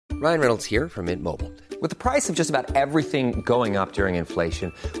Ryan Reynolds here from Mint Mobile. With the price of just about everything going up during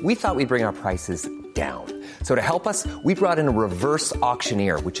inflation, we thought we'd bring our prices down. So to help us, we brought in a reverse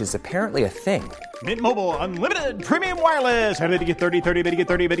auctioneer, which is apparently a thing. Mint Mobile Unlimited Premium Wireless. How to get 30, 30, bit to get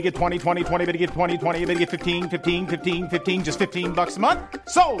 30, bit to get 20, 20, 20, bit to get 20, 20, bit to get 15, 15, 15, 15, just $15 a month?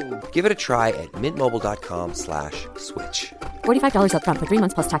 Sold! Give it a try at mintmobile.com/switch. $45 up front for 3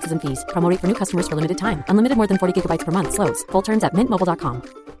 months plus taxes and fees. Promo rate for new customers for limited time. Unlimited more than 40 gigabytes per month. Slows full terms at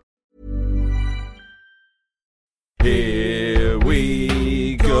mintmobile.com. Here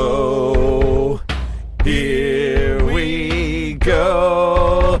we go. Here we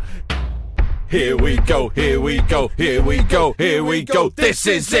go. Here we go. Here we go. Here we go. Here we go. This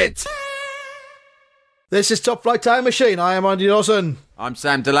is it. This is Top Flight Time Machine. I am Andy Dawson. I'm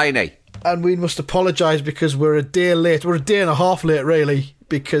Sam Delaney. And we must apologise because we're a day late. We're a day and a half late, really,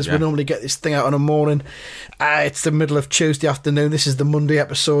 because we normally get this thing out in the morning. It's the middle of Tuesday afternoon. This is the Monday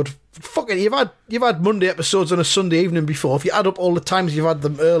episode. Fuck it, you've had Monday episodes on a Sunday evening before. If you add up all the times you've had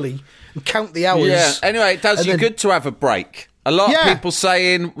them early and count the hours... Yeah, anyway, it does you good to have a break. A lot of people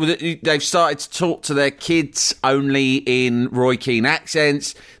saying they've started to talk to their kids only in Roy Keane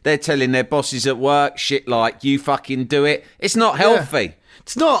accents. They're telling their bosses at work shit like, you fucking do it. It's not healthy. Yeah.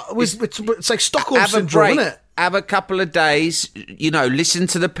 It's not. It's like Stockholm Syndrome, isn't it? Have a couple of days, listen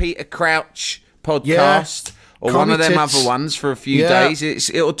to the Peter Crouch podcast or Connie one of them Tits. other ones for a few days.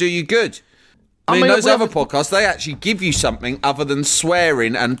 It'll do you good. I mean those other podcasts, they actually give you something other than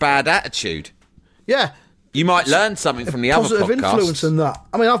swearing and bad attitude. Yeah. You might learn something from the other podcasts. Positive influence in that.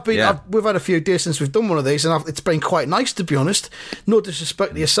 I mean, we've had a few days since we've done one of these, and it's been quite nice, to be honest. No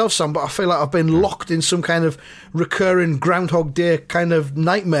disrespect to yourself, Sam, but I feel like I've been locked in some kind of recurring Groundhog Day kind of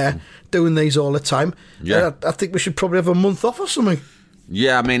nightmare doing these all the time. Yeah. I think we should probably have a month off or something.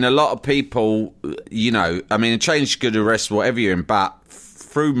 Yeah, I mean, a lot of people, a change is good, arrest, whatever you're in, but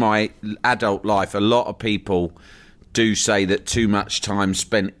through my adult life, a lot of people do say that too much time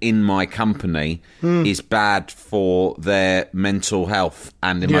spent in my company is bad for their mental health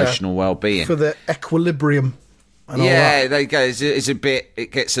and emotional well-being. For their equilibrium. And there you go.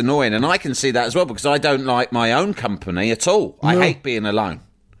 It gets annoying. And I can see that as well because I don't like my own company at all. I hate being alone.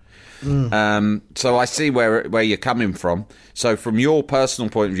 So I see where you're coming from. So from your personal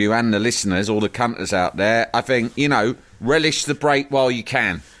point of view and the listeners, all the cunters out there, I think, relish the break while you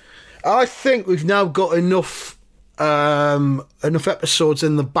can. I think we've now got enough episodes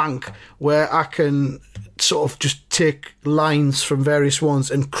in the bank where I can sort of just take lines from various ones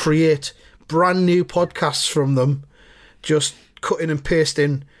and create brand new podcasts from them, just cutting and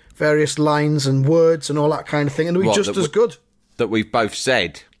pasting various lines and words and all that kind of thing, and it'll be just as good. That we've both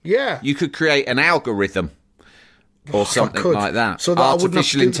said. Yeah. You could create an algorithm or something like that. So that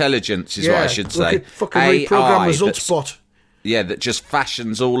artificial intelligence is what I should say. We could fucking reprogram ResultSpot. Yeah, that just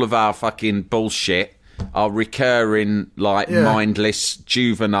fashions all of our fucking bullshit. Our recurring, mindless,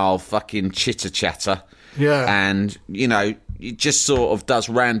 juvenile fucking chitter-chatter. Yeah. And, it just sort of does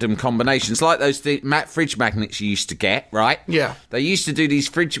random combinations. Like those fridge magnets you used to get, right? Yeah. They used to do these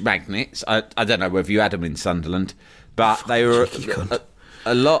fridge magnets. I don't know whether you had them in Sunderland, but they were...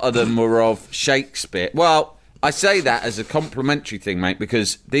 A lot of them were of Shakespeare. Well, I say that as a complimentary thing, mate,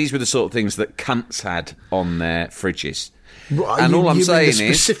 because these were the sort of things that cunts had on their fridges. Right, and all I'm saying is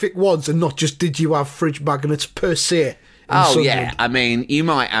specific ones, and not just did you have fridge magnets per se. Yeah, I mean, you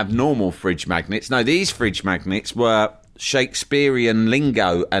might have normal fridge magnets. No, these fridge magnets were Shakespearean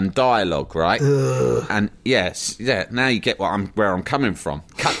lingo and dialogue, right? And now you get where I'm coming from.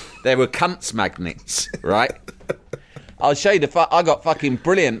 They were cunts magnets, right? I'll show you I got fucking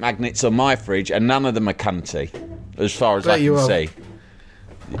brilliant magnets on my fridge, and none of them are cunty, as far as I can see.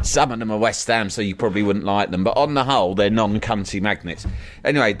 Some of them are West Ham, so you probably wouldn't like them. But on the whole, they're non-cunty magnets.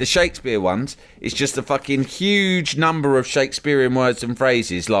 Anyway, the Shakespeare ones, it's just a fucking huge number of Shakespearean words and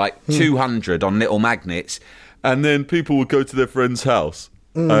phrases, like 200 on little magnets. And then people would go to their friend's house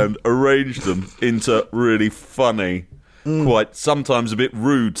and arrange them into really funny, quite sometimes a bit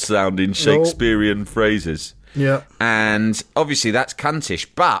rude-sounding Shakespearean phrases. Yeah. And obviously that's cuntish.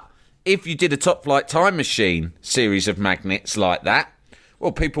 But if you did a Top Flight Time Machine series of magnets like that,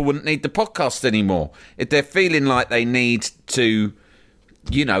 well, people wouldn't need the podcast anymore. If they're feeling like they need to,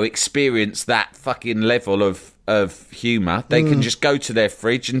 experience that fucking level of humour, they can just go to their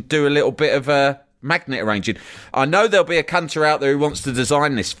fridge and do a little bit of a magnet arranging. I know there'll be a cunter out there who wants to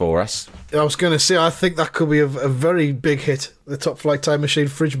design this for us. I was going to say, I think that could be a very big hit, the Top Flight Time Machine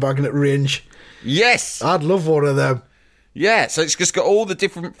fridge magnet range. Yes! I'd love one of them. Yeah, so it's just got all the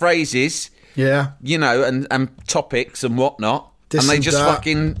different phrases, and topics and whatnot. this and they just that,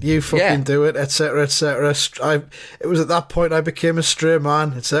 fucking you fucking yeah. do it, etc., etc. It was at that point I became a stray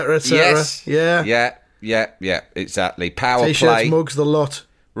man, etc., etc. Yes. Yeah, exactly. Power T-shirts, play, mugs, the lot.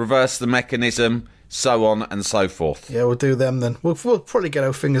 reverse the mechanism, so on and so forth. Yeah, we'll do them then. We'll probably get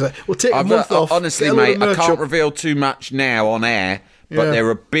our fingers out. We'll take a month off. Honestly, get a load mate, of I merch can't up. reveal too much now on air, but Yeah. there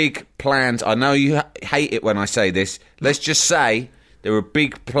are big plans. I know you hate it when I say this. Let's just say there are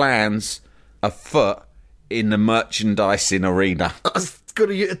big plans afoot in the merchandising arena. That's good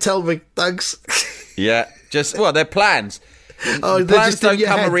of you to tell me. Thanks. Yeah, they're plans. Oh, they're Plans just in don't your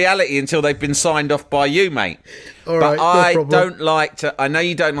come a head. reality until they've been signed off by you, mate. All but right, no I problem. don't like to. I know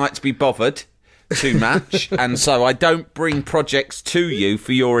you don't like to be bothered too much, and so I don't bring projects to you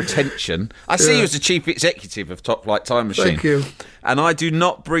for your attention. I see you as the chief executive of Top Flight Time Machine. Thank you. And I do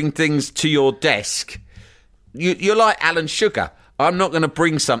not bring things to your desk. You're like Alan Sugar. I'm not going to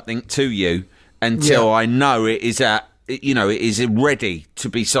bring something to you until I know it is it is ready to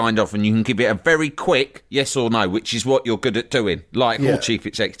be signed off, and you can give it a very quick yes or no, which is what you're good at doing, like all chief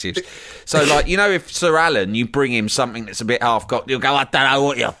executives. So, like, if Sir Alan, you bring him something that's a bit half-cocked, he'll go, I don't know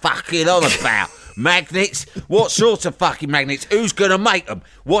what you're fucking on about. Magnets? What sort of fucking magnets? Who's going to make them?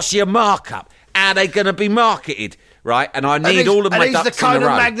 What's your markup? How are they going to be marketed? Right? And I need all of my and ducks he's the kind in a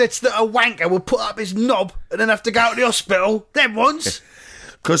of row. magnets that a wanker will put up his knob and then have to go to the hospital. Them ones.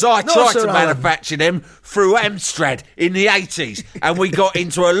 Because I No, tried Sir to Alan. manufacture them through Amstrad in the 80s, and we got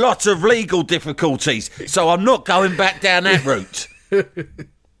into a lot of legal difficulties, so I'm not going back down that route.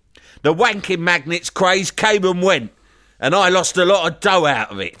 The wanking magnets craze came and went, and I lost a lot of dough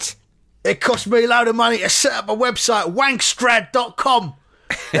out of it. It cost me a load of money to set up a website, wankstrad.com,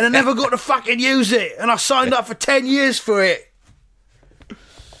 and I never got to fucking use it, and I signed up for 10 years for it.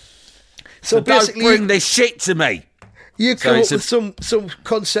 So So don't basically, bring this shit to me. you So come up it's with some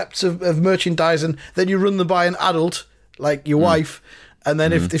concepts of merchandising, then you run them by an adult, like your wife, and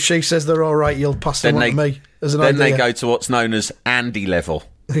then if she says they're all right, you'll pass them on to me as an then idea. they go to what's known as Andy level.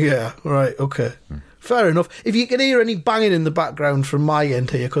 Yeah, right, okay. Fair enough. If you can hear any banging in the background from my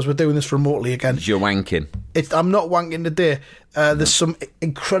end here, because we're doing this remotely again, You're wanking. I'm not wanking today. There's some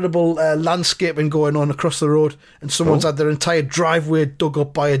incredible landscaping going on across the road, and someone's had their entire driveway dug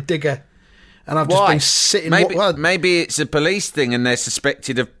up by a digger. And I've just Why? been sitting... Maybe it's a police thing and they're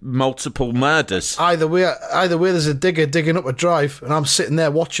suspected of multiple murders. Either way, there's a digger digging up a drive, and I'm sitting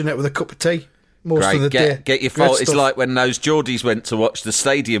there watching it with a cup of tea most of the day. Get your Great fault. It's stuff. like when those Geordies went to watch the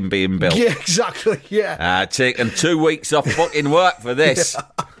stadium being built. Yeah, exactly, yeah. Taking 2 weeks off fucking work for this.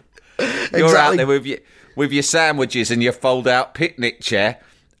 You're out Exactly. there with your sandwiches and your fold-out picnic chair,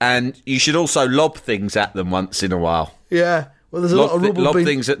 and you should also lob things at them once in a while. Yeah. Well, there's a lot of rubble Lob being...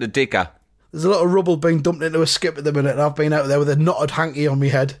 things at the digger. There's a lot of rubble being dumped into a skip at the minute, and I've been out there with a knotted hanky on my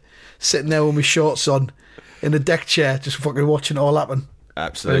head, sitting there with my shorts on, in a deck chair, just fucking watching it all happen.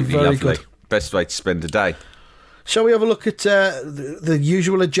 Absolutely Very lovely. good. Best way to spend a day. Shall we have a look at the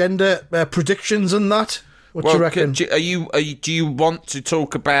usual agenda, predictions and that? What do you reckon? Do you want to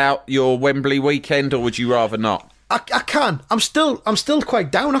talk about your Wembley weekend, or would you rather not? I can. I'm still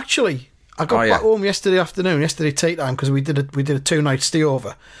quite down, actually. I got back home yesterday tea time, because we did a 2-night stay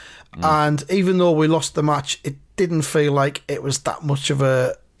over. And even though we lost the match, it didn't feel like it was that much of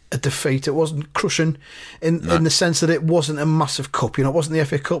a defeat. It wasn't crushing in the sense that it wasn't a massive cup. It wasn't the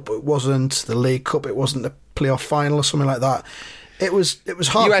FA Cup, it wasn't the League Cup, it wasn't the playoff final or something like that. It was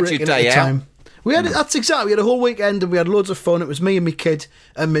heartbreaking your day at the out. time. That's exactly. We had a whole weekend and we had loads of fun. It was me and my kid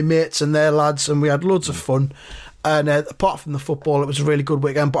and my mates and their lads, and we had loads of fun. And apart from the football, it was a really good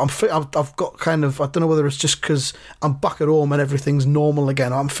weekend. But I've got kind of, I don't know whether it's just because I'm back at home and everything's normal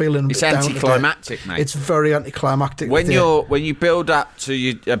again. I'm feeling a bit down today. It's anticlimactic, mate. It's very anticlimactic. When you build up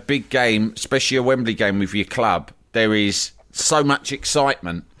to a big game, especially a Wembley game with your club, there is so much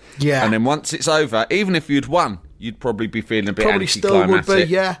excitement. Yeah. And then once it's over, even if you'd won, you'd probably be feeling a bit probably still would anticlimactic.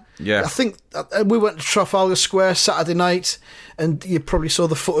 be, yeah. Yeah. I think we went to Trafalgar Square Saturday night, and you probably saw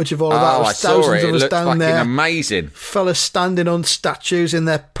the footage of all of that. There I was saw thousands it. It of us looked down fucking there. amazing. Fellas standing on statues in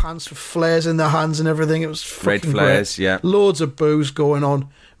their pants with flares in their hands and everything. It was Red fucking flares, great. yeah. Loads of booze going on.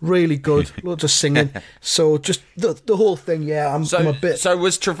 Really good. Loads of singing. So just the whole thing, yeah. I'm a bit. So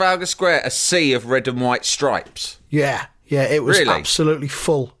was Trafalgar Square a sea of red and white stripes? Yeah. It was Really? absolutely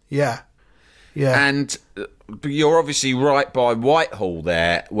full. Yeah. And you're obviously right by Whitehall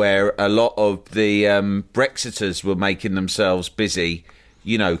there, where a lot of the Brexiters were making themselves busy,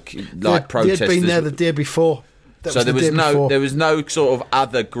 like protesters. They'd been there the day before. So there was no sort of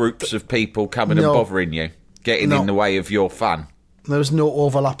other groups of people coming and bothering you, getting in the way of your fun. There was no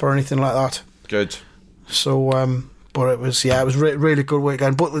overlap or anything like that. Good. So But it was really good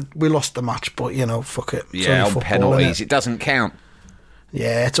weekend. But we lost the match. But fuck it. It's Yeah, only on football, penalties, innit? it doesn't count.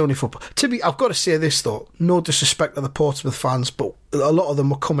 Yeah, it's only football. I've got to say this though. No disrespect to the Portsmouth fans, but a lot of them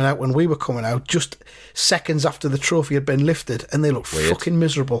were coming out when we were coming out, just seconds after the trophy had been lifted, and they looked fucking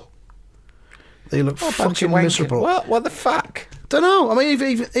miserable. They looked fucking miserable. What the fuck? Don't know. I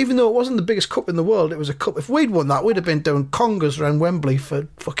mean, even though it wasn't the biggest cup in the world, it was a cup. If we'd won that, we'd have been doing congas around Wembley for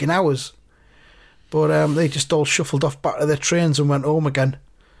fucking hours. But they just all shuffled off back to their trains and went home again.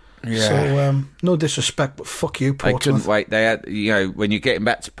 Yeah. So, no disrespect, but fuck you, They Portsmouth. couldn't wait. They had, when you're getting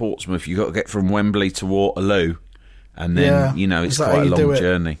back to Portsmouth, you got to get from Wembley to Waterloo, and then it's Is that quite how a you do long it?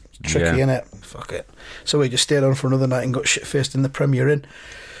 journey. Tricky, innit? Fuck it. So we just stayed on for another night and got shit-faced in the Premier Inn.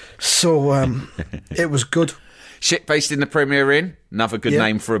 So it was good. Shit-faced in the Premier Inn, another good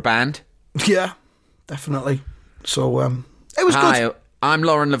name for a band. Yeah, definitely. So it was Hi, good. I'm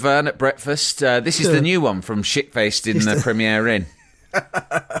Lauren Laverne at breakfast. This is the new one from Shit-faced in the Premier Inn.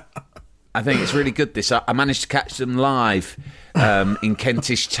 I think it's really good. This I managed to catch them live in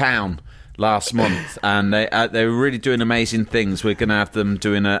Kentish Town last month, and they were really doing amazing things. We're going to have them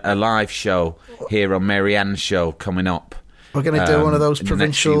doing a live show here on Mary Ann's show coming up. We're going to do one of those in the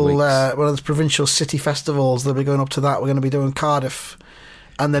next few provincial city festivals. They'll be going up to that. We're going to be doing Cardiff,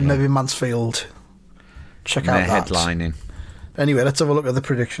 and then maybe Mansfield. Check out They're that. headlining. Anyway, let's have a look at the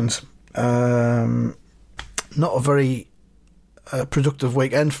predictions. Not a very productive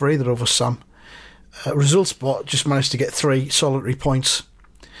weekend for either of us, Sam. Results Spot just managed to get 3 solitary points.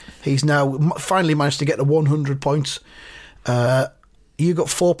 He's now finally managed to get to 100 points. You got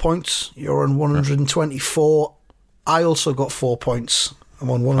 4 points. You're on 124. I also got 4 points. I'm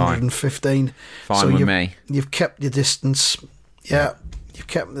on 115. Fine with me. You've kept your distance. Yeah, you've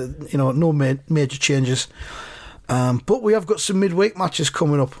kept no major changes. But we have got some midweek matches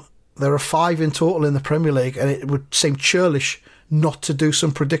coming up. There are 5 in total in the Premier League, and it would seem churlish not to do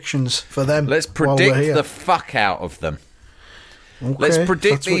some predictions for them. Let's while we're predict here. the fuck out of them. Okay, Let's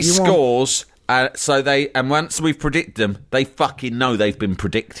predict that's what these you want. scores, and once we've predicted them, they fucking know they've been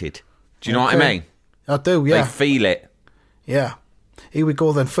predicted. Do you know what I Okay. mean? I do, yeah. They feel it. Yeah. Here we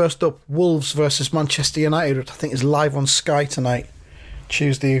go then. First up, Wolves versus Manchester United, which I think is live on Sky tonight,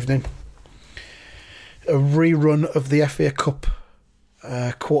 Tuesday evening. A rerun of the FA Cup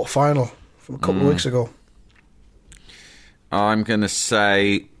quarter-final from a couple of weeks ago. I'm going to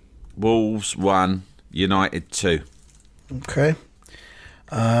say Wolves 1, United 2. Okay.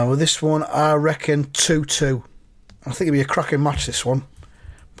 Well, this one, I reckon 2-2. I think it'll be a cracking match, this one.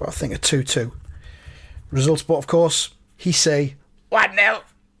 But I think a 2-2. Result Spot, of course, he say 1-0.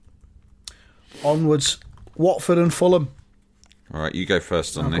 Onwards, Watford and Fulham. All right, you go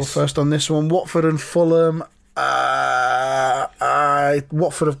first on I'll go this. first on this one. Watford and Fulham.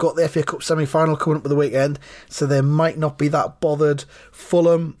 Watford have got the FA Cup semi-final coming up at the weekend, so they might not be that bothered.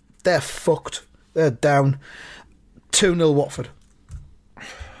 Fulham, they're fucked. They're down. 2-0 Watford.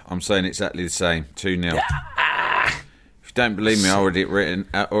 I'm saying exactly the same. 2-0. If you don't believe me, I already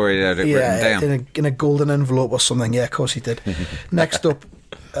had it written down. In a golden envelope or something. Yeah, of course he did. Next up,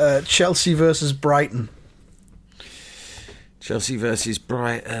 Chelsea versus Brighton. Chelsea versus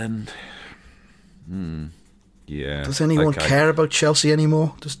Brighton. Yeah. Does anyone care about Chelsea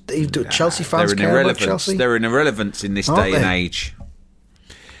anymore? Do Chelsea fans care about Chelsea? They're an irrelevance in this Aren't day and they? age.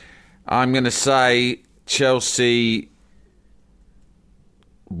 I'm going to say Chelsea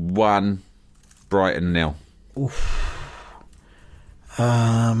 1, Brighton 0.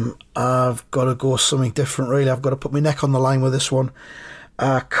 I've got to go something different, really. I've got to put my neck on the line with this one.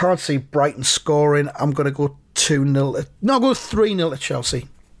 I can't see Brighton scoring. I'm going to go 2-0. No, I'll go 3-0 to Chelsea.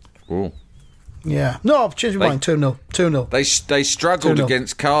 Ooh. Yeah. No, I've changed my mind. 2-0. 2-0. They struggled 2-0.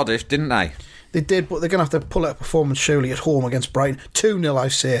 against Cardiff, didn't they? They did, but they're going to have to pull out a performance surely at home against Brighton. 2-0, I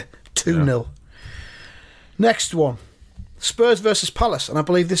say. 2-0. Next one. Spurs versus Palace. And I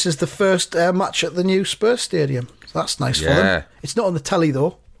believe this is the first match at the new Spurs stadium. So that's nice for them. It's not on the telly,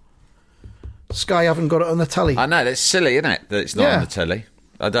 though. Sky haven't got it on the telly. I know, that's silly, isn't it, that it's not on the telly?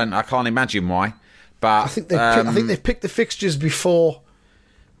 I can't imagine why. But I think they picked the fixtures before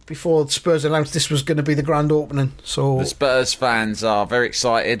Spurs announced this was going to be the grand opening. So the Spurs fans are very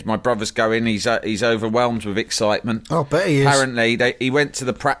excited. My brother's going. He's overwhelmed with excitement. Oh, bet he is. Apparently, he went to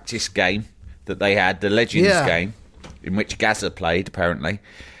the practice game that they had, the Legends game, in which Gaza played. Apparently,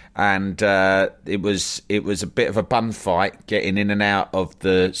 and it was a bit of a bun fight getting in and out of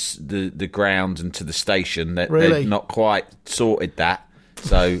the ground and to the station. They've not quite sorted that.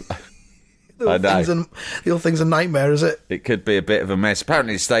 So. The whole thing's a nightmare, is it? It could be a bit of a mess.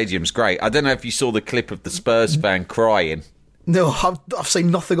 Apparently the stadium's great. I don't know if you saw the clip of the Spurs fan crying No, I've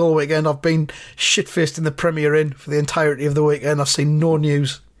seen nothing all weekend. I've been shit-faced in the Premier Inn for the entirety of the weekend. I've seen no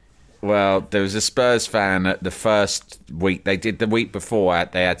news. Well, there was a Spurs fan at the first week. They did the week before.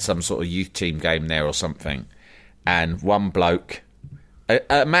 They had some sort of youth team game there or something. And one bloke,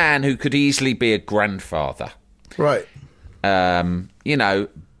 a man who could easily be a grandfather. Right.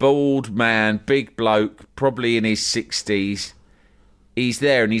 Bald man, big bloke, probably in his 60s. He's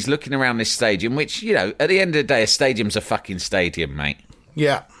there and he's looking around this stadium, which, at the end of the day, a stadium's a fucking stadium, mate.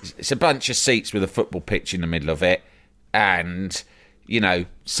 Yeah. It's a bunch of seats with a football pitch in the middle of it. And,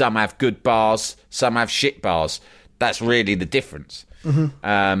 some have good bars, some have shit bars. That's really the difference.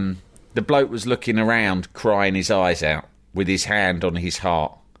 Mm-hmm. The bloke was looking around, crying his eyes out with his hand on his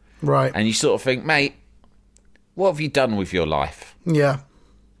heart. Right. And you sort of think, mate, what have you done with your life? Yeah.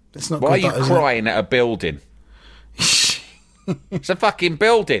 It's not. Why good, are you crying at a building? It's a fucking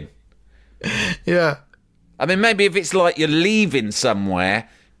building. Yeah. I mean, maybe if it's like you're leaving somewhere,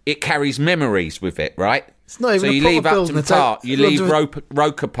 it carries memories with it, right? It's not even so you a leave building, Upton Park, you leave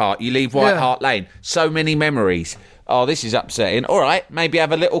Roker Park, you leave White Yeah. Hart Lane. So many memories. Oh, this is upsetting. All right, maybe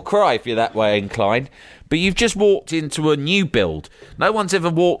have a little cry if you're that way inclined. But you've just walked into a new build. No one's ever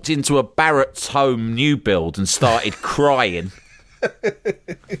walked into a Barrett's Home new build and started crying.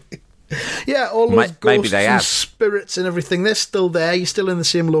 Yeah, all those maybe ghosts they and have. spirits and everything, they're still there. You're still in the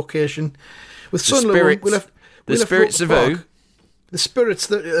same location. With Sunderland, The spirits of who? The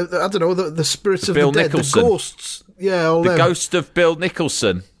spirits, I don't know, the spirits of Bill the dead, Nicholson. the ghosts. Yeah, all The them. ghost of Bill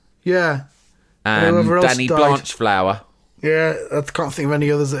Nicholson Yeah. and whoever else Danny died. Blanchflower. Yeah, I can't think of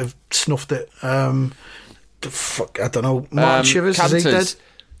any others that have snuffed it. I don't know. Martin Shivers, is he dead? Cunters.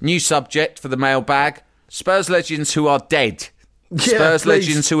 New subject for the mailbag. Spurs legends who are dead. Yeah, Spurs please.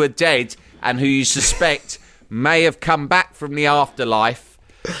 legends who are dead and who you suspect may have come back from the afterlife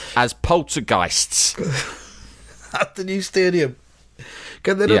as poltergeists. At the new stadium.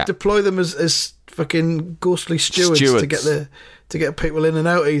 Can they not deploy them as fucking ghostly stewards. to get people in and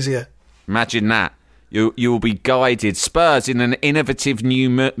out easier? Imagine that. You will be guided. Spurs in an innovative new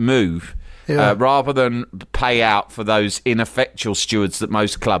move. Yeah. Rather than pay out for those ineffectual stewards that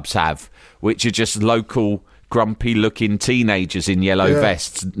most clubs have, which are just local grumpy-looking teenagers in yellow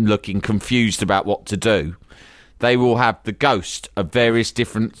vests looking confused about what to do, they will have the ghost of various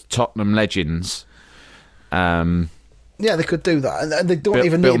different Tottenham legends. Yeah, they could do that. And they don't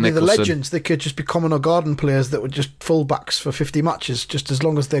even need to be the legends. They could just be common or garden players that were just fullbacks for 50 matches, just as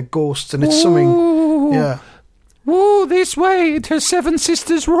long as they're ghosts and it's something... Yeah. Woo, this way to Seven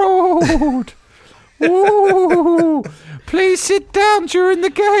Sisters Road. Woo, please sit down during the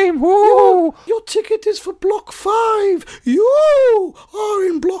game. Woo. Your ticket is for Block 5. You are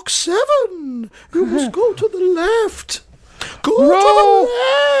in Block 7. You must go to the left. Go to the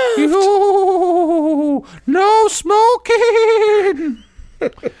left. You, no smoking.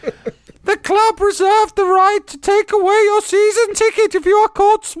 The club reserved the right to take away your season ticket if you are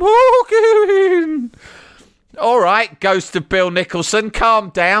caught smoking. All right, ghost of Bill Nicholson, calm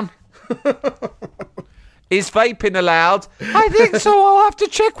down. Is vaping allowed? I think so. I'll have to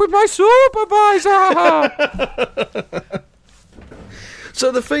check with my supervisor.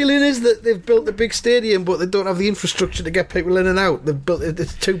 So the feeling is that they've built a big stadium, but they don't have the infrastructure to get people in and out. They've built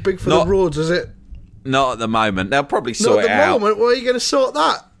it's too big for the roads, is it? Not at the moment. They'll probably sort it out. Not at the moment. Why are you going to sort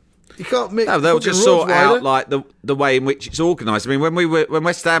that? You can't make. No, they'll fucking just roads sort wider. out like the way in which it's organised. I mean, when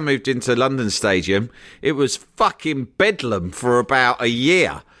West Ham moved into London Stadium, it was fucking bedlam for about a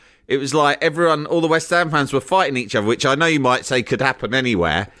year. It was like all the West Ham fans were fighting each other, which I know you might say could happen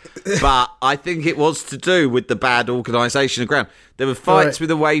anywhere, but I think it was to do with the bad organisation of the ground. There were fights with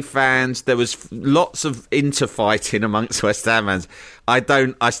away fans. There was lots of interfighting amongst West Ham fans.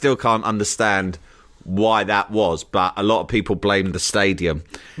 I still can't understand why that was, but a lot of people blame the stadium.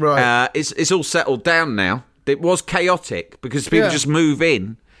 Right. It's all settled down now. It was chaotic because people just move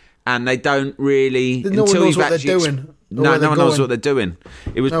in and they don't really... No one knows what they're doing. No one knows what they're doing.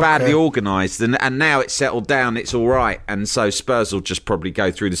 It was badly organised, and now it's settled down. It's all right, and so Spurs will just probably go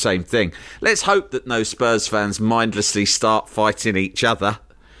through the same thing. Let's hope that no Spurs fans mindlessly start fighting each other,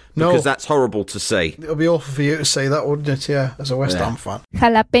 because that's horrible to see. It'll be awful for you to say that, wouldn't it? Yeah, as a West Ham fan.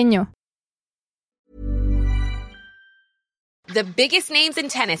 Jalapeño. The biggest names in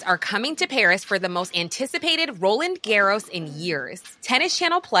tennis are coming to Paris for the most anticipated Roland Garros in years. Tennis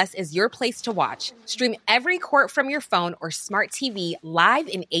Channel Plus is your place to watch. Stream every court from your phone or smart TV live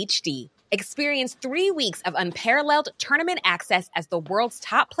in HD. Experience 3 weeks of unparalleled tournament access as the world's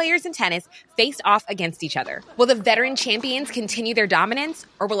top players in tennis face off against each other. Will the veteran champions continue their dominance,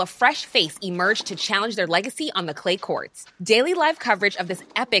 or will a fresh face emerge to challenge their legacy on the clay courts? Daily live coverage of this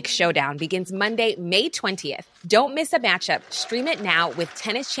epic showdown begins Monday, May 20th. Don't miss a matchup. Stream it now with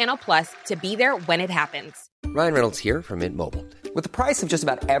Tennis Channel Plus to be there when it happens. Ryan Reynolds here from Mint Mobile. With the price of just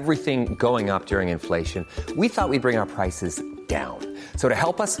about everything going up during inflation, we thought we'd bring our prices down. So to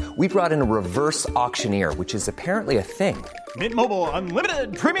help us, we brought in a reverse auctioneer, which is apparently a thing. Mint Mobile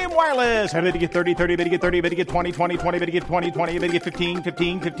Unlimited Premium Wireless. How to get 30, 30, how to get 30, how to get 20, 20, 20, how to get 20, 20, how to get 15,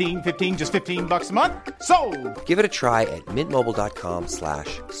 15, 15, 15, just $15 a month? Sold! Give it a try at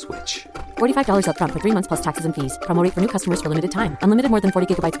mintmobile.com/switch. $45 up front for 3 months plus taxes and fees. Promo rate for new customers for limited time. Unlimited more than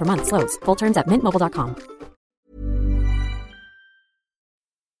 40 gigabytes per month. Slows full terms at mintmobile.com.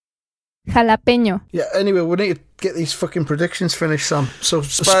 Jalapeño. Yeah, anyway, we need to get these fucking predictions finished, Sam. So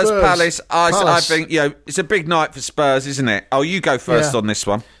Spurs Palace. I think, it's a big night for Spurs, isn't it? Oh, you go first on this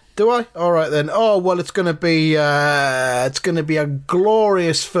one. Do I? All right then. Oh well, it's going to be a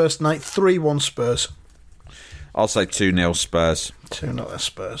glorious first night. 3-1 Spurs. I'll say 2-0 Spurs. 2-0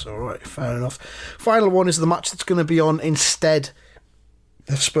 Spurs. All right, fair enough. Final one is the match that's going to be on instead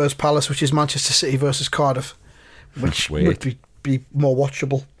of Spurs Palace, which is Manchester City versus Cardiff, which would be more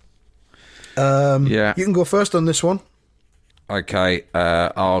watchable. You can go first on this one. Okay,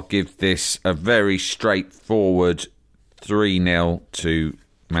 I'll give this a very straightforward 3-0 to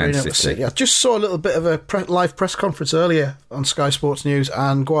Man City. I just saw a little bit of a live press conference earlier on Sky Sports News,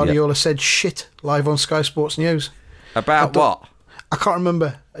 and Guardiola said shit live on Sky Sports News. About what? I can't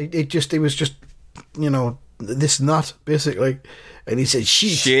remember. It was just, this and that, basically. And he said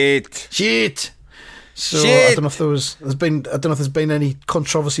shit. So I don't know if there's been any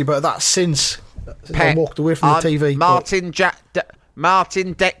controversy about that since I walked away from the TV.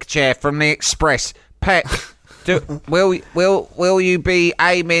 Martin Deckchair from the Express. Pet, will you be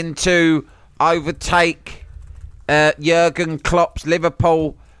aiming to overtake Jurgen Klopp's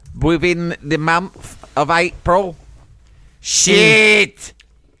Liverpool within the month of April? Shit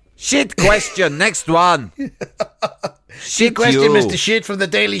question. Next one. Shit question, you. Mr. Shit from the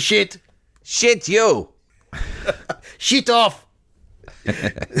Daily Shit. Shit you. Shit off.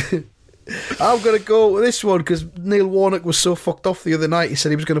 I'm going to go with this one because Neil Warnock was so fucked off the other night. He said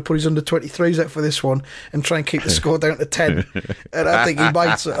he was going to put his under-23s out for this one and try and keep the score down to 10. And I think he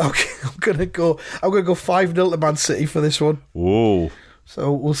might. So I'm going to go 5-0 to Man City for this one. Whoa.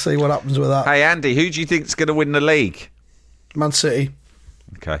 So we'll see what happens with that. Hey, Andy, who do you think's going to win the league? Man City.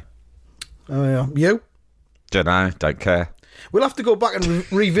 Okay. Oh, yeah. You? Don't know. Don't care. We'll have to go back and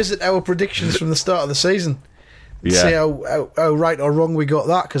revisit our predictions from the start of the season. See how right or wrong we got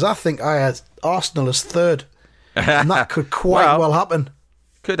that, because I think I had Arsenal as third, and that could quite well happen.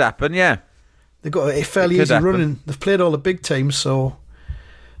 Could happen, yeah. They've got a fairly easy running. They've played all the big teams, so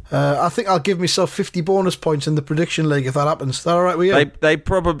I think I'll give myself 50 bonus points in the prediction league if that happens. Is that all right with you? They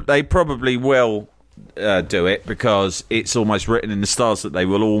probably will do it, because it's almost written in the stars that they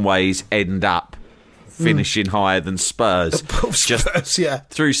will always end up finishing higher than Spurs. Just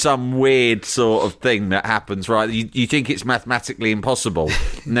through some weird sort of thing that happens, right? You think it's mathematically impossible,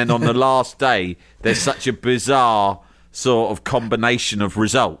 and then on the last day there's such a bizarre sort of combination of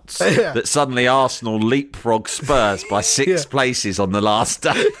results that suddenly Arsenal leapfrog Spurs by 6 places on the last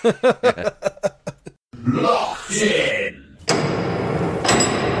day. Locked in.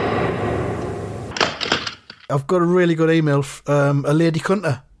 I've got a really good email, a lady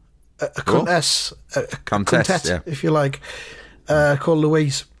cunter. A countess, if you like, called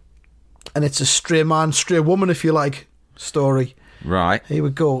Louise, and it's a stray man, stray woman, if you like, story. Right. Here we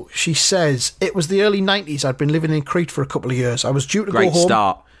go. She says, it was the early 90s. I'd been living in Crete for a couple of years. I was due to go home. Great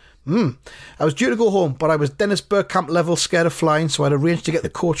start. I was due to go home, but I was Dennis Bergkamp level scared of flying, so I'd arranged to get the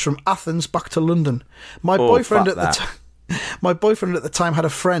coach from Athens back to London. My boyfriend at the time had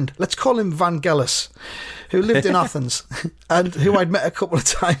a friend, let's call him Vangelis, who lived in Athens and who I'd met a couple of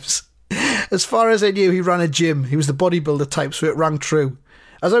times. As far as I knew, he ran a gym. He was the bodybuilder type, so it rang true.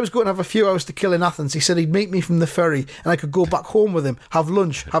 As I was going to have a few hours to kill in Athens, he said he'd meet me from the ferry and I could go back home with him, have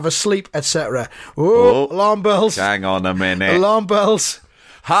lunch, have a sleep, etc. Alarm bells. Hang on a minute. Alarm bells.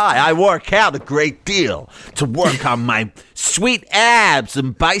 Hi, I work out a great deal to work on my sweet abs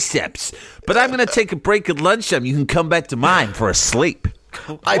and biceps, but I'm going to take a break at lunchtime. You can come back to mine for a sleep.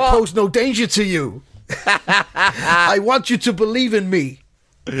 I pose no danger to you. I want you to believe in me.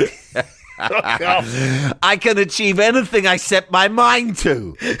 I can achieve anything I set my mind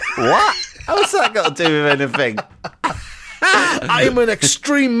to. What? What's that got to do with anything? I am an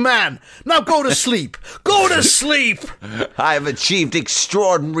extreme man. Now go to sleep. Go to sleep. I have achieved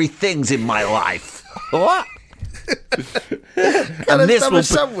extraordinary things in my life. What? And this will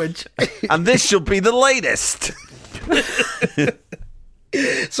sandwich. And this shall be the latest.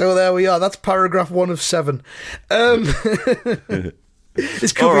 So there we are. That's paragraph 1 of 7.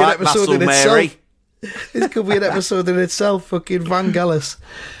 This could be an episode in itself. This could be an episode in itself. Fucking Vangelis.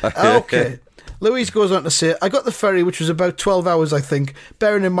 Okay. Louise goes on to say, I got the ferry, which was about 12 hours, I think.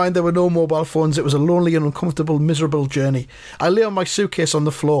 Bearing in mind there were no mobile phones, it was a lonely and uncomfortable, miserable journey. I lay on my suitcase on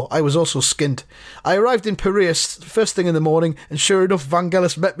the floor. I was also skinned. I arrived in Piraeus first thing in the morning, and sure enough,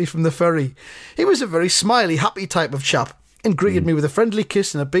 Vangelis met me from the ferry. He was a very smiley, happy type of chap, and greeted me with a friendly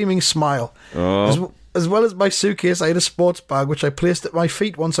kiss and a beaming smile. As well as my suitcase, I had a sports bag, which I placed at my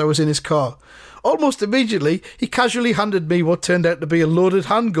feet once I was in his car. Almost immediately, he casually handed me what turned out to be a loaded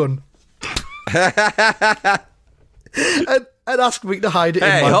handgun. and asked me to hide it in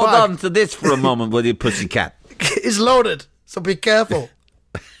my bag. Hey, hold on to this for a moment, will you, pussycat? It's loaded, so be careful.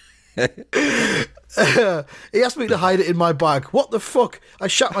 He asked me to hide it in my bag. What the fuck? I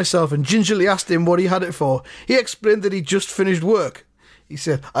shat myself and gingerly asked him what he had it for. He explained that he'd just finished work. He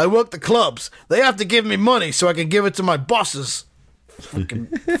said, I work the clubs. They have to give me money so I can give it to my bosses. Fucking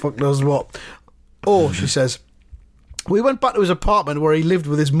fuck knows what. Oh, she says, we went back to his apartment where he lived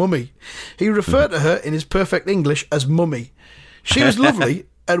with his mummy. He referred to her in his perfect English as mummy. She was lovely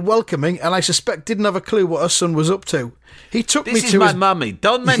and welcoming, and I suspect didn't have a clue what her son was up to. He took me to This is my mummy.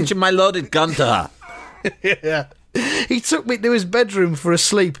 Don't mention my loaded gun to her. Yeah. He took me to his bedroom for a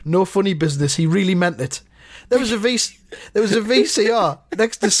sleep. No funny business. He really meant it. There was a VCR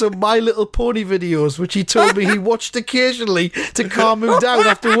next to some My Little Pony videos, which he told me he watched occasionally to calm him down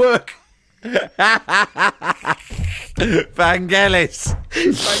after work. Vangelis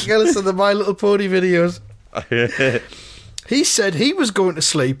and the My Little Pony videos. He said he was going to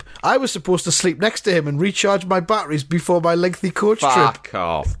sleep. I was supposed to sleep next to him and recharge my batteries before my lengthy coach trip. Fuck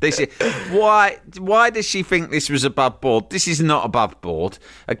off. This is why does she think this was above board? This is not above board.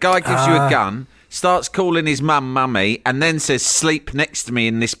 A guy gives you a gun, starts calling his mum mummy, and then says sleep next to me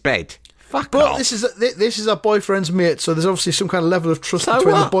in this bed. Fuck off. This is a boyfriend's mate, so there's obviously some kind of level of trust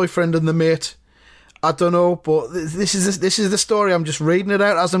between the boyfriend and the mate. I don't know, but this is the story. I'm just reading it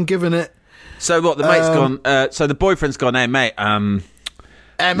out as I'm giving it. So what? The mate's gone. So the boyfriend's gone. Hey mate.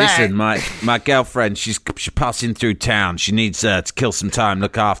 Listen, my girlfriend. She's passing through town. She needs to kill some time.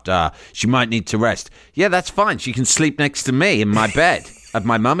 Look after her. She might need to rest. Yeah, that's fine. She can sleep next to me in my bed at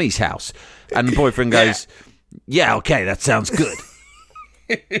my mummy's house. And the boyfriend goes, "Yeah, okay, that sounds good."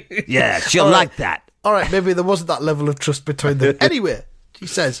 Yeah, she'll like that. All right, maybe there wasn't that level of trust between them. Anyway, she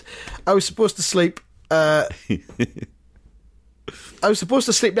says, I was supposed to sleep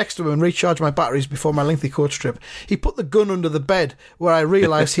next to him and recharge my batteries before my lengthy coach trip. He put the gun under the bed where I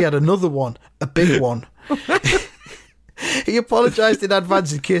realised he had another one, a big one. He apologised in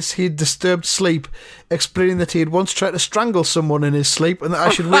advance in case he had disturbed sleep, explaining that he had once tried to strangle someone in his sleep and that I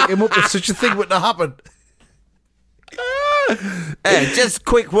should wake him up if such a thing were to happen. Hey, just a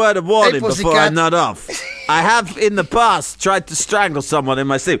quick word of warning before I nod off. I have in the past tried to strangle someone in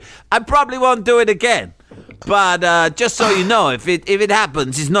my sleep. I probably won't do it again. But just so you know, if it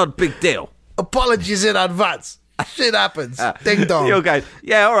happens, it's not a big deal. Apologies in advance. Shit happens. Ding dong. You'll go,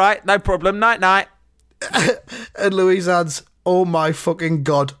 yeah, all right, no problem. Night night. And Louise adds, oh my fucking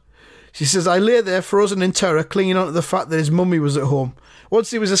God. She says, I lay there frozen in terror, clinging on to the fact that his mummy was at home.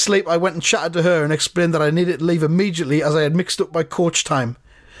 Once he was asleep, I went and chatted to her and explained that I needed to leave immediately as I had mixed up my coach time.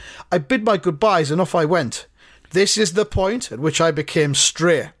 I bid my goodbyes and off I went. This is the point at which I became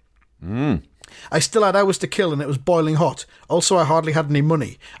stray. I still had hours to kill and it was boiling hot. Also, I hardly had any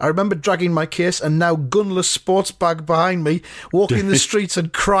money. I remember dragging my case and now gunless sports bag behind me, walking the streets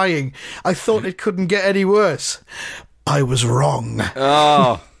and crying. I thought it couldn't get any worse. I was wrong.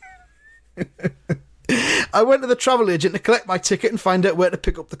 Oh. I went to the travel agent to collect my ticket and find out where to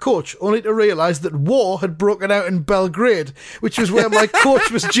pick up the coach, only to realise that war had broken out in Belgrade, which was where my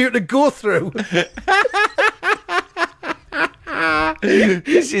coach was due to go through.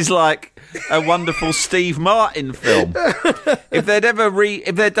 This is like a wonderful Steve Martin film. If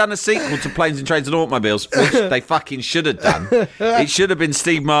they'd done a sequel to Planes and Trains and Automobiles, which they fucking should have done, it should have been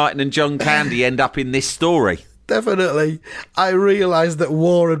Steve Martin and John Candy end up in this story. Definitely. I realised that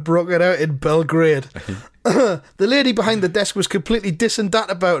war had broken out in Belgrade. The lady behind the desk was completely dis and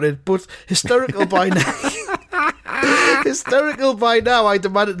dat about it, but hysterical by now, I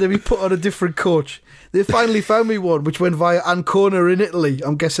demanded to be put on a different coach. They finally found me one, which went via Ancona in Italy.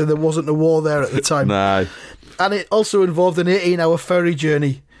 I'm guessing there wasn't a war there at the time. No. And it also involved an 18-hour ferry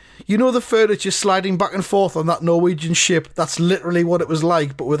journey. You know the furniture sliding back and forth on that Norwegian ship? That's literally what it was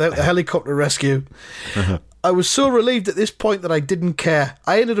like, but without the helicopter rescue. I was so relieved at this point that I didn't care.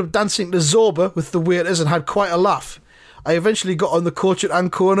 I ended up dancing to Zorba with the waiters and had quite a laugh. I eventually got on the coach at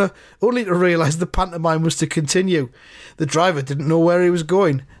Ancona, only to realise the pantomime was to continue. The driver didn't know where he was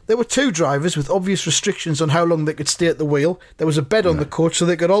going. There were 2 drivers with obvious restrictions on how long they could stay at the wheel. There was a bed on the coach so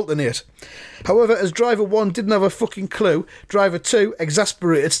they could alternate. However, as driver 1 didn't have a fucking clue, driver 2,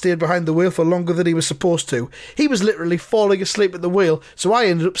 exasperated, stayed behind the wheel for longer than he was supposed to. He was literally falling asleep at the wheel, so I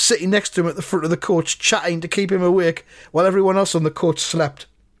ended up sitting next to him at the front of the coach, chatting to keep him awake, while everyone else on the coach slept.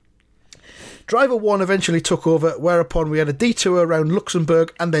 Driver 1 eventually took over, whereupon we had a detour around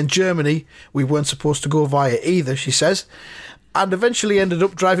Luxembourg and then Germany. We weren't supposed to go via either, she says. And eventually ended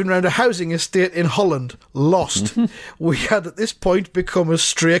up driving around a housing estate in Holland. Lost. We had at this point become a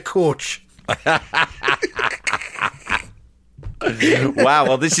stray coach. Wow,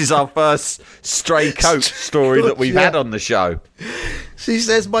 well, this is our first stray coach story that we've had on the show. She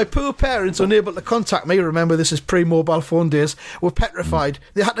says, my poor parents, unable to contact me, remember this is pre-mobile phone days, were petrified.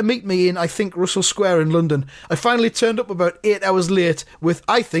 They had to meet me in, I think, Russell Square in London. I finally turned up about 8 hours late with,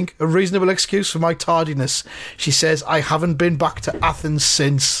 I think, a reasonable excuse for my tardiness. She says, I haven't been back to Athens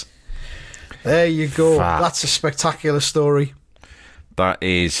since. There you go. Fuck. That's a spectacular story. That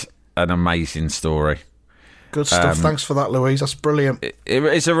is an amazing story. Good stuff. Thanks for that, Louise. That's brilliant.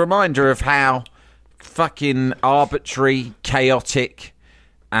 It's a reminder of how fucking arbitrary, chaotic,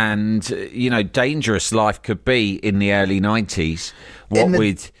 and dangerous life could be in the early 90s.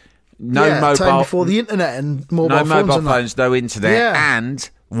 With no mobile, time before the internet and mobile phones, no internet, and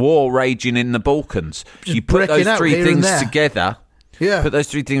war raging in the Balkans. Just you put those three things together. Yeah, put those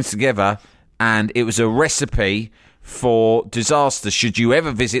 3 things together, and it was a recipe for disaster. Should you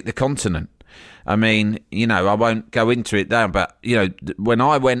ever visit the continent? I mean, I won't go into it now, but, when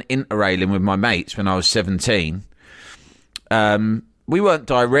I went interrailing with my mates when I was 17, we weren't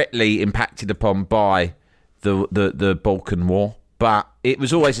directly impacted upon by the Balkan War, but it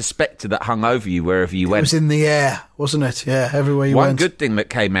was always a spectre that hung over you wherever you went. It was in the air, wasn't it? Yeah, everywhere you went. One good thing that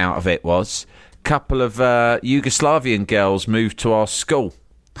came out of it was a couple of Yugoslavian girls moved to our school.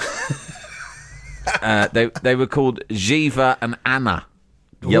 They were called Ziva and Anna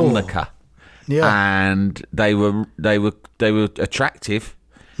Jelnica. Yeah. And they were attractive.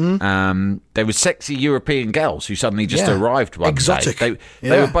 They were sexy European girls who suddenly just arrived one Exotic. day.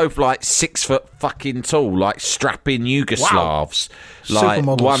 They were both like 6 foot fucking tall, like strapping Yugoslavs. Wow. Like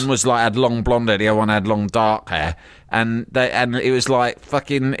Supermodels. one was like had long blonde hair, the other one had long dark hair, and it was like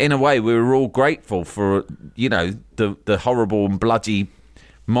fucking. In a way, we were all grateful for the horrible and bloody,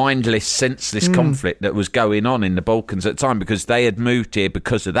 mindless, senseless conflict that was going on in the Balkans at the time, because they had moved here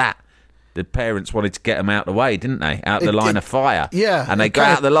because of that. The parents wanted to get them out of the way, didn't they? Out the line of fire. Yeah. And they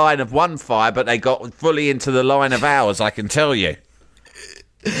got out the line of one fire, but they got fully into the line of ours, I can tell you.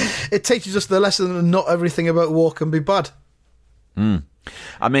 It teaches us the lesson that not everything about war can be bad.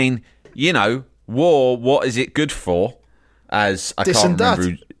 I mean, war, what is it good for? As I can't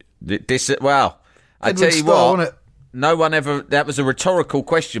remember. I tell you what, no one ever... That was a rhetorical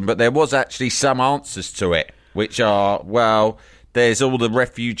question, but there was actually some answers to it, which are, well... There's all the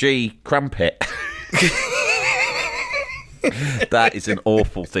refugee crumpet. That is an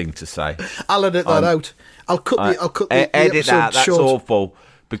awful thing to say. I'll edit that out. I'll cut the edit that. That's short. awful,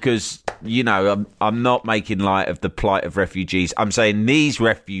 because I'm not making light of the plight of refugees. I'm saying these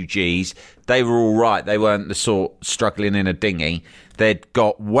refugees, they were all right. They weren't the sort struggling in a dinghy. They'd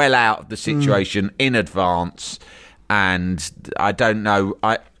got well out of the situation in advance, and I don't know.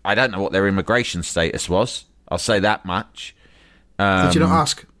 I don't know what their immigration status was. I'll say that much. Did you not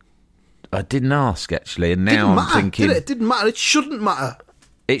ask? I didn't ask, actually, and now I'm thinking... It didn't matter. It shouldn't matter.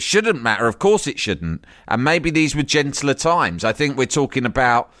 It shouldn't matter. Of course it shouldn't. And maybe these were gentler times. I think we're talking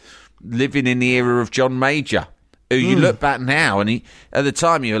about living in the era of John Major, who you look back now, and at the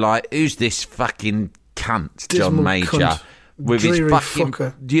time you were like, who's this fucking cunt, Dismal John Major? Cunt. With Dreary his fucking...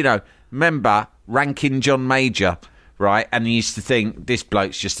 fucker. Remember ranking John Major... Right, and you used to think, this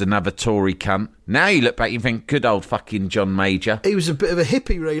bloke's just another Tory cunt. Now you look back and you think, good old fucking John Major. He was a bit of a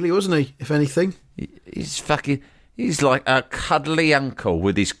hippie, really, wasn't he, if anything? He's like a cuddly uncle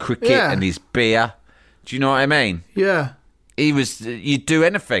with his cricket and his beer. Do you know what I mean? Yeah. You'd do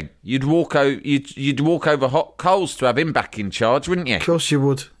anything. You'd walk over hot coals to have him back in charge, wouldn't you? Of course you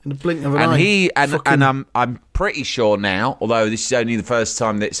would, in the blink of an eye. And I'm pretty sure now, although this is only the first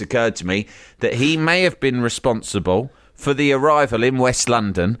time that it's occurred to me, that he may have been responsible for the arrival in West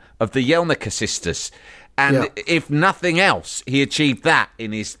London of the Jelnica sisters. And if nothing else, he achieved that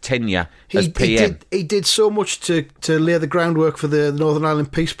in his tenure as PM. He did so much to lay the groundwork for the Northern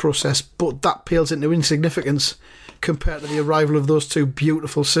Ireland peace process, but that pales into insignificance compared to the arrival of those two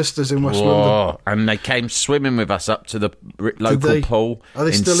beautiful sisters in West London. And they came swimming with us up to the local pool. Are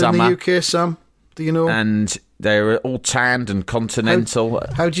they still summer. in the UK, Sam? Do you know? And they were all tanned and continental.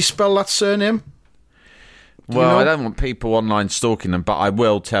 How do you spell that surname? Well, I don't want people online stalking them, but I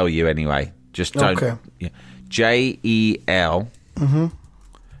will tell you anyway. Just don't. Okay. Yeah. JELINKA.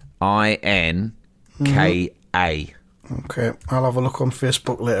 Okay, I'll have a look on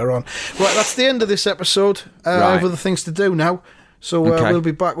Facebook later on. Right, that's the end of this episode. I have other things to do now, so we'll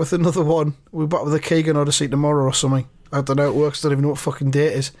be back with another one. We'll be back with a Keegan Odyssey tomorrow or something. I don't know how it works. I don't even know what fucking day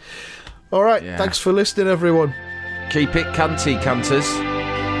it is. All right, Thanks for listening, everyone. Keep it cunty, cunters.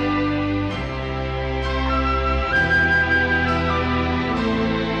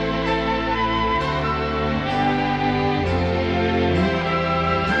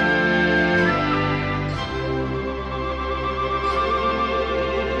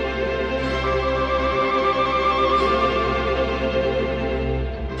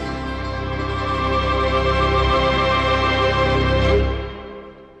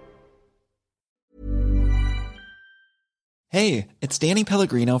 Hey, it's Danny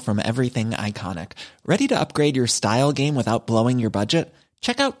Pellegrino from Everything Iconic. Ready to upgrade your style game without blowing your budget?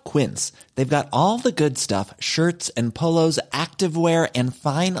 Check out Quince. They've got all the good stuff, shirts and polos, activewear, and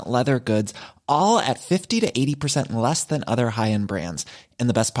fine leather goods, all at 50 to 80% less than other high-end brands. And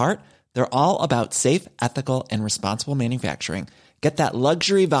the best part? They're all about safe, ethical, and responsible manufacturing. Get that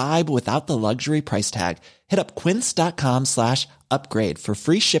luxury vibe without the luxury price tag. Hit up quince.com/upgrade for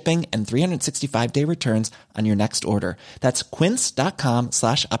free shipping and 365-day returns on your next order. That's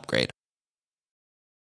quince.com/upgrade.